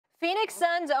Phoenix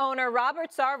Suns owner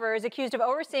Robert Sarver is accused of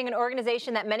overseeing an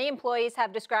organization that many employees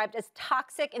have described as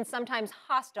toxic and sometimes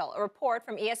hostile. A report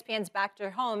from ESPN's Back to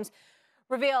Holmes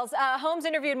reveals Holmes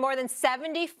interviewed more than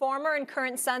 70 former and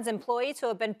current Suns employees who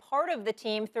have been part of the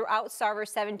team throughout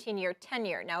Sarver's 17-year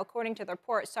tenure. Now, according to the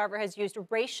report, Sarver has used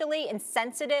racially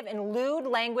insensitive and lewd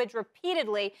language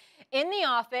repeatedly in the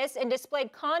office and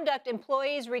displayed conduct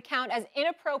employees recount as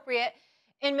inappropriate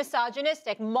and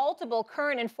misogynistic. Multiple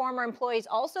current and former employees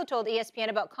also told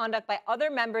ESPN about conduct by other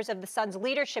members of the Suns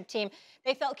leadership team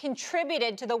they felt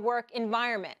contributed to the work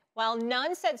environment. While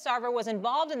none said Sarver was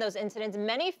involved in those incidents,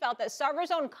 many felt that Sarver's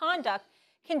own conduct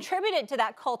contributed to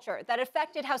that culture that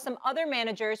affected how some other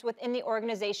managers within the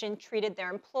organization treated their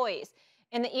employees.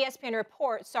 In the ESPN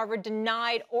report, Sarver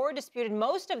denied or disputed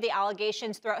most of the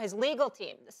allegations throughout his legal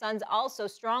team. The Suns also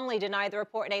strongly denied the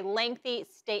report in a lengthy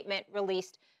statement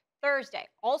released Thursday.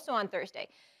 Also on Thursday,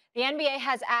 the NBA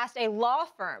has asked a law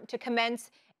firm to commence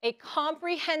a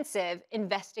comprehensive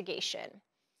investigation.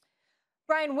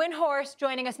 Brian Windhorst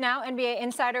joining us now, NBA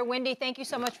insider. Windy, thank you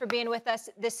so much for being with us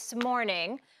this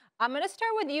morning. I'm going to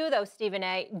start with you, though, Stephen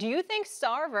A. Do you think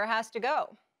Sarver has to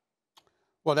go?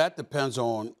 Well, that depends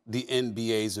on the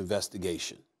NBA's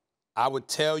investigation. I would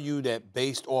tell you that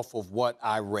based off of what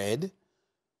I read,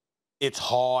 it's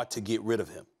hard to get rid of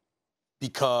him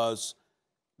because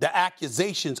the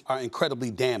accusations are incredibly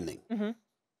damning.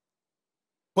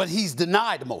 But he's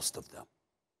denied most of them.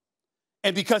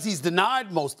 And because he's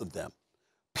denied most of them,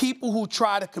 people who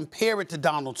try to compare it to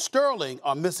Donald Sterling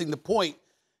are missing the point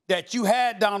that you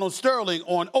had Donald Sterling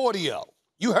on audio.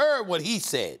 You heard what he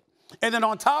said. And then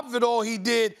on top of it all, he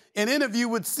did an interview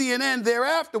with CNN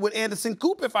thereafter with Anderson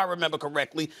Cooper, if I remember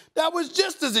correctly, that was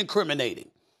just as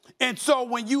incriminating. And so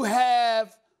when you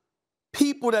have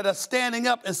people that are standing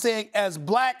up and saying, as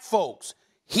black folks,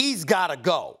 he's got to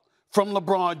go. From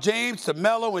LeBron James to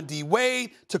Melo and D.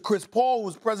 Wade to Chris Paul,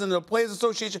 who's president of the Players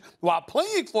Association, while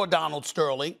playing for Donald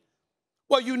Sterling,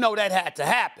 well, you know that had to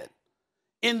happen.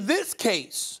 In this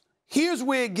case, here's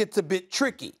where it gets a bit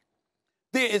tricky.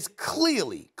 There is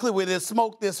clearly where there's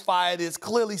smoke, there's fire, there's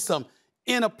clearly some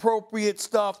inappropriate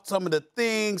stuff, some of the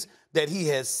things that he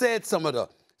has said, some of the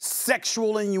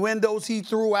sexual innuendos he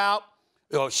threw out,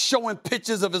 showing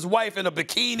pictures of his wife in a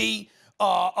bikini,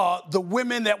 the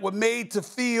women that were made to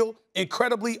feel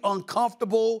incredibly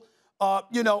uncomfortable,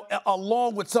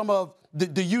 along with some of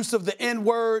the use of the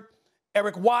N-word.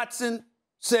 Eric Watson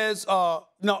says,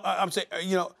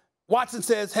 Watson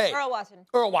says, hey. Earl Watson.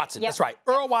 Earl Watson, yep. That's right.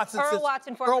 Earl Watson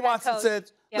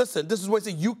says, yep. Listen, this is what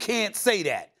he said, you can't say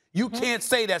that. You can't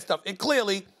say that stuff. And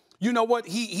clearly, you know what,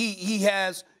 he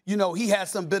has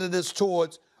some bitterness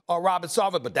towards Robert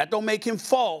Sarver, but that don't make him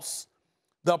false.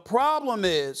 The problem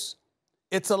is,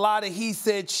 it's a lot of he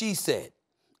said, she said.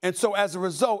 And so as a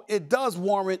result, it does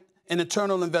warrant an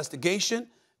internal investigation.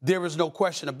 There is no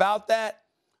question about that.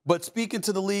 But speaking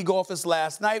to the league office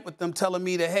last night with them telling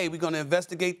me that, hey, we're going to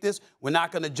investigate this. We're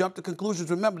not going to jump to conclusions.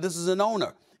 Remember, this is an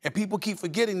owner. And people keep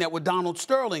forgetting that with Donald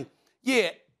Sterling,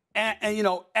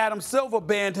 Adam Silver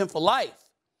banned him for life.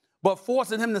 But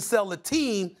forcing him to sell the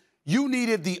team, you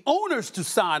needed the owners to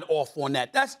sign off on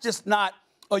that. That's just not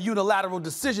a unilateral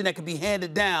decision that can be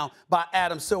handed down by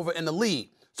Adam Silver in the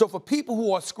league. So for people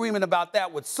who are screaming about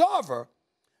that with Sarver,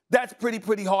 that's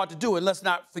pretty hard to do. And let's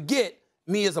not forget,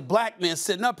 me as a black man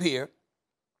sitting up here,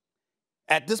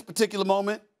 at this particular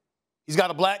moment, he's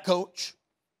got a black coach,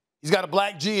 he's got a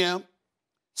black GM,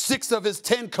 6 of his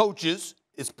 10 coaches.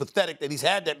 It's pathetic that he's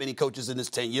had that many coaches in his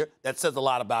tenure. That says a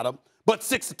lot about him. But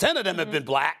 6 to 10 of them have been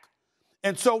black.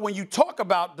 And so when you talk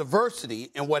about diversity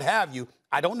and what have you,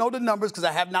 I don't know the numbers because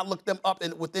I have not looked them up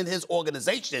within his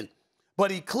organization,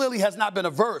 but he clearly has not been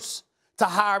averse to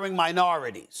hiring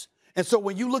minorities. And so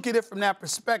when you look at it from that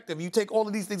perspective, you take all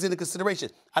of these things into consideration.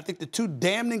 I think the 2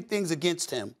 damning things against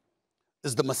him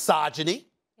is the misogyny.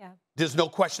 Yeah. There's no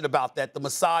question about that. The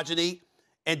misogyny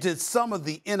and just some of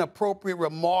the inappropriate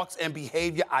remarks and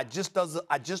behavior. I just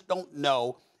don't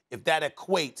know if that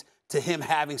equates to him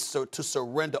having to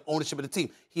surrender ownership of the team.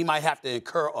 He might have to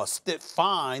incur a stiff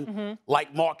fine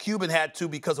like Mark Cuban had to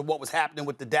because of what was happening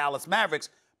with the Dallas Mavericks,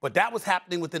 but that was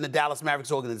happening within the Dallas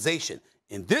Mavericks organization.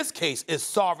 In this case, it's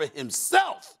Sarver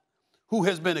himself who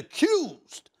has been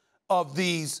accused of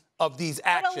these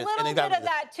actions. But a little bit of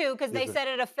that, too, because they said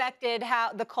it affected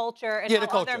how the culture and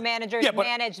how other managers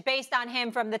managed based on him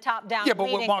from the top down. Yeah,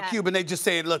 but with Mark Cuban, they just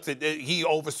say, look, he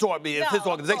oversaw me in his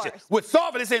organization. With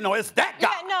Sarver, they say, no, it's that guy.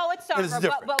 Yeah, no, it's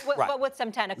Sarver, but with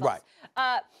some tentacles.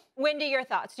 Right. Wendy, your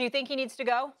thoughts. Do you think he needs to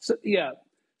go?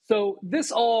 So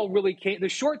this all really came, the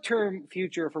short-term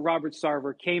future for Robert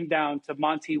Sarver came down to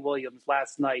Monty Williams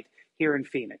last night. here in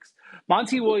Phoenix.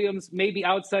 Monty Williams, maybe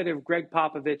outside of Greg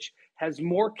Popovich, has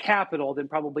more capital than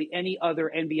probably any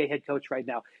other NBA head coach right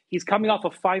now. He's coming off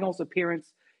a finals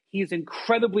appearance. He's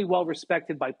incredibly well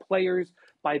respected by players,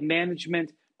 by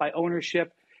management, by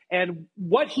ownership. And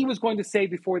what he was going to say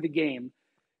before the game,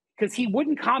 because he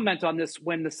wouldn't comment on this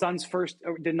when the Suns first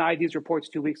denied these reports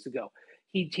 2 weeks ago.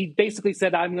 He basically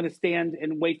said, I'm going to stand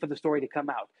and wait for the story to come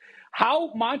out.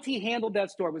 How Monty handled that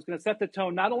story was going to set the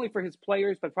tone not only for his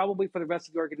players, but probably for the rest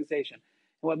of the organization.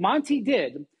 And what Monty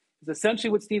did is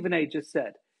essentially what Stephen A. just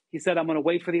said. He said, I'm going to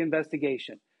wait for the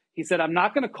investigation. He said, I'm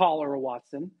not going to call Earl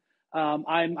Watson.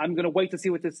 I'm going to wait to see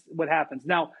what happens.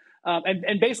 Now,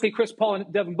 and basically Chris Paul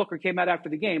and Devin Booker came out after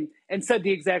the game and said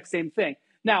the exact same thing.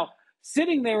 Now,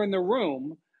 sitting there in the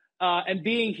room and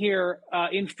being here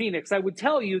in Phoenix, I would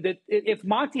tell you that if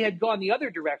Monty had gone the other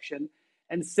direction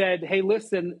and said, hey,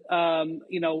 listen, and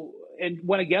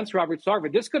went against Robert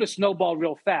Sarver, this could have snowballed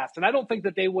real fast. And I don't think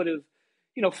that they would have,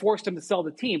 forced him to sell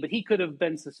the team, but he could have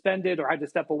been suspended or had to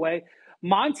step away.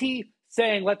 Monty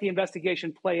saying, let the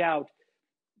investigation play out,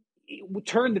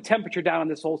 turned the temperature down on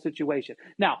this whole situation.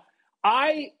 Now,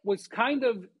 I was kind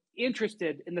of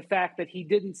interested in the fact that he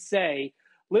didn't say,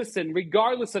 listen,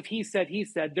 regardless of he said,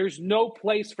 there's no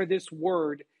place for this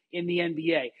word in the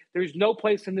NBA. There's no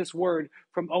place in this word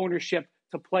from ownership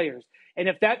to players. And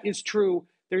if that is true,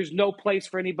 there's no place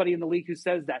for anybody in the league who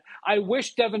says that. I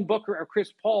wish Devin Booker or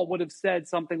Chris Paul would have said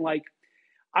something like,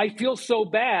 I feel so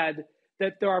bad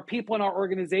that there are people in our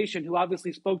organization who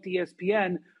obviously spoke to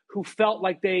ESPN who felt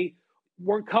like they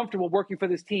weren't comfortable working for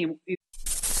this team.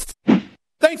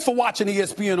 Thanks for watching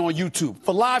ESPN on YouTube.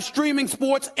 For live streaming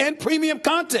sports and premium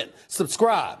content,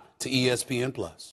 subscribe to ESPN+.